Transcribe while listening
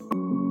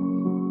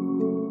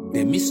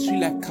The Mystery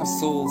Life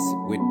Castles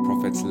with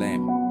Prophet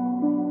Lem.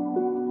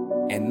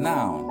 And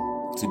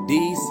now,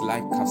 today's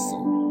life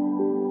castle.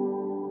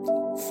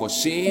 For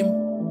shame,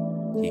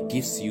 he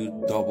gives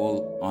you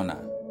double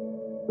honor.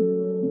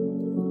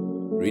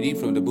 Reading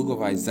from the book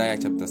of Isaiah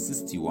chapter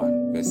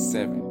 61 verse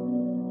 7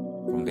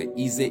 from the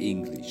Easy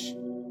English.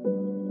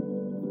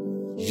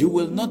 You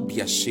will not be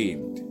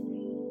ashamed,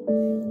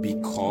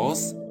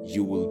 because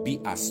you will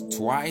be as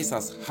twice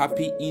as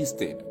happy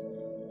instead,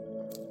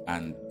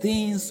 and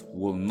things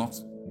will not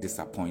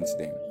disappoint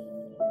them.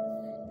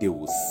 They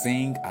will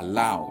sing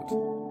aloud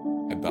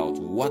about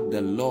what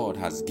the Lord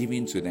has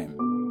given to them,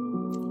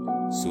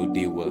 so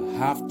they will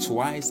have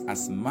twice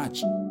as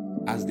much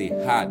as they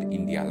had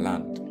in their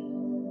land,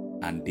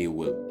 and they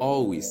will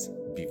always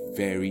be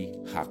very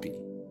happy.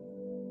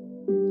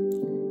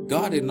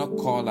 God did not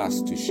call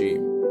us to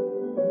shame,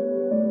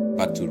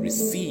 but to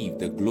receive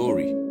the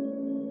glory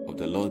of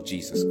the Lord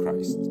Jesus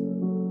Christ.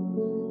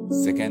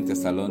 2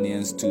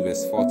 Thessalonians 2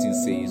 verse 14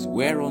 says,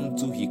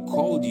 whereunto he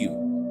called you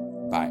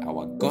by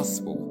our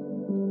gospel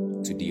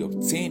to the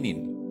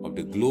obtaining of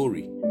the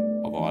glory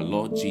of our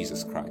Lord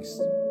Jesus Christ.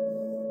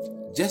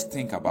 Just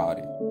think about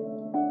it.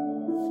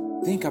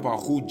 Think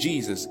about who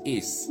Jesus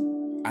is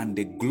and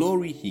the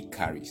glory he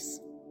carries.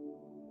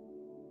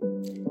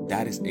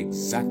 That is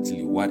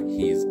exactly what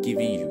he is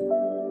giving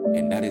you,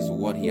 and that is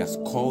what he has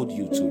called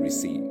you to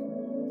receive.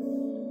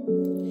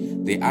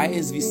 The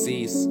ISV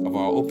says of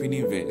our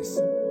opening verse,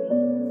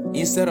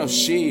 instead of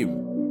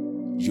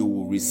shame, you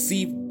will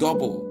receive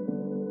double.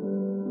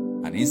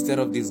 And instead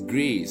of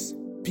disgrace,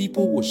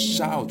 people will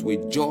shout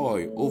with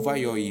joy over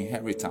your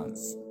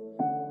inheritance.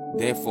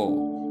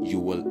 Therefore, you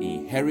will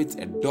inherit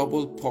a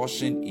double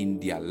portion in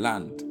their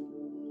land.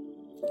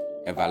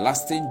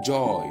 Everlasting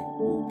joy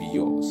will be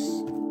yours.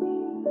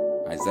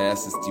 Isaiah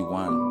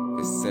 61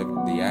 verse 7,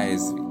 the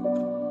ISV.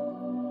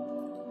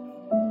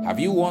 Have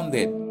you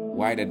wondered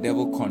why the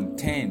devil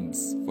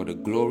contends for the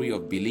glory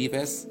of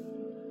believers,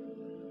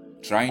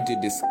 trying to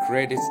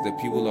discredit the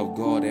people of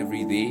God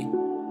every day?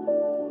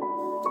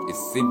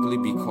 It's simply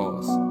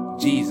because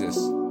Jesus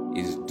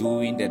is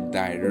doing the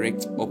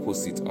direct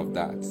opposite of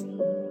that.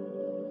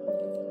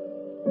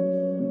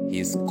 He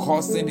is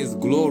causing his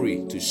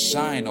glory to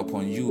shine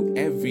upon you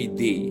every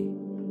day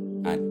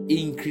and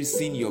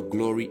increasing your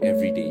glory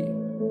every day.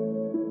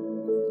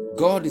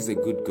 God is a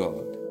good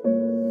God.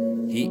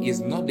 He is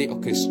not the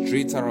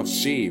orchestrator of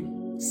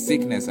shame,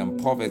 sickness, and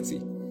poverty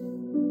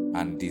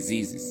and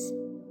diseases.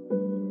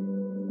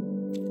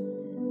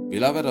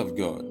 Beloved of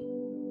God,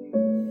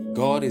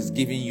 God is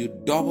giving you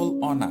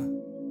double honor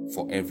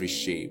for every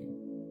shame.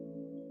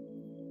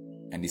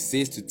 And he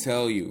says to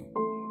tell you,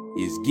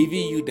 he is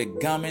giving you the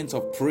garment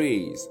of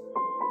praise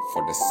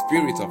for the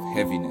spirit of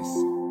heaviness.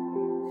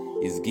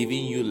 He is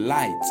giving you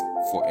light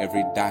for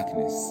every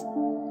darkness.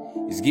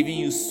 He is giving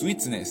you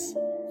sweetness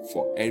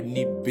for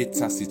any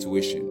bitter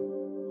situation.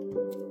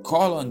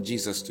 Call on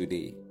Jesus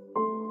today,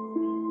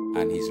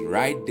 and he's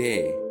right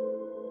there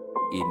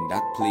in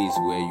that place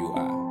where you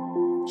are.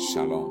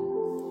 Shalom.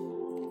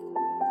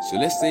 So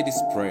let's say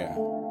this prayer.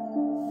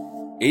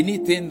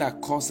 Anything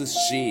that causes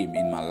shame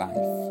in my life,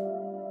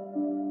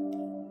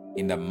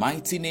 in the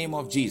mighty name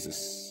of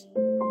Jesus,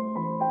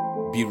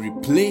 be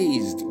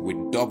replaced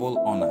with double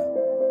honor.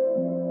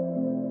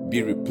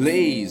 Be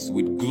replaced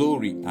with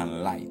glory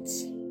and light.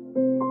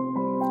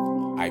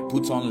 I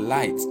put on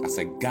light as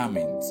a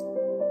garment,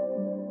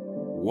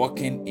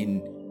 walking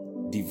in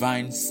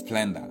divine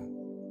splendor,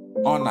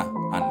 honor,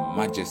 and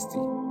majesty,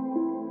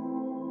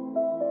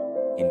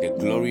 in the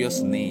glorious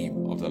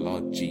name of the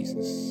Lord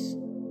Jesus.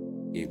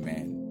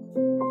 Amen.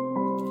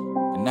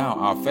 And now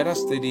our further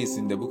study is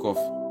in the book of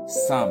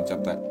Psalm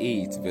chapter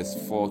 8 verse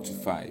 4 to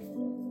 5.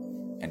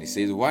 And it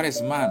says, what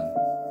is man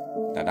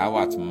that thou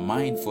art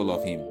mindful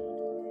of him,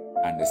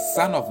 and the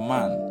son of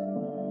man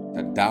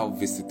that thou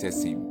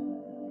visitest him?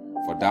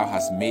 For thou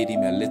hast made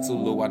him a little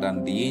lower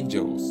than the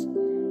angels,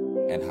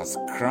 and hast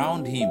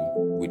crowned him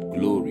with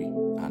glory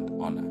and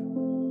honor.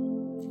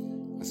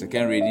 The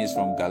second reading is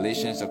from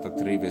Galatians chapter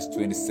 3 verse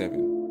 27.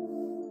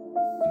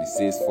 And it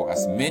says, for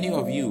as many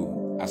of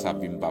you as have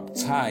been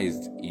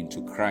baptized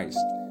into Christ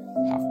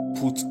have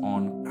put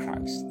on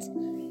Christ.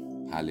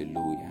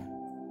 Hallelujah.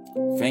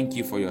 Thank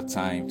you for your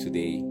time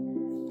today.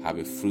 Have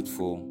a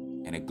fruitful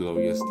and a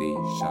glorious day.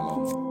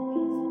 Shalom.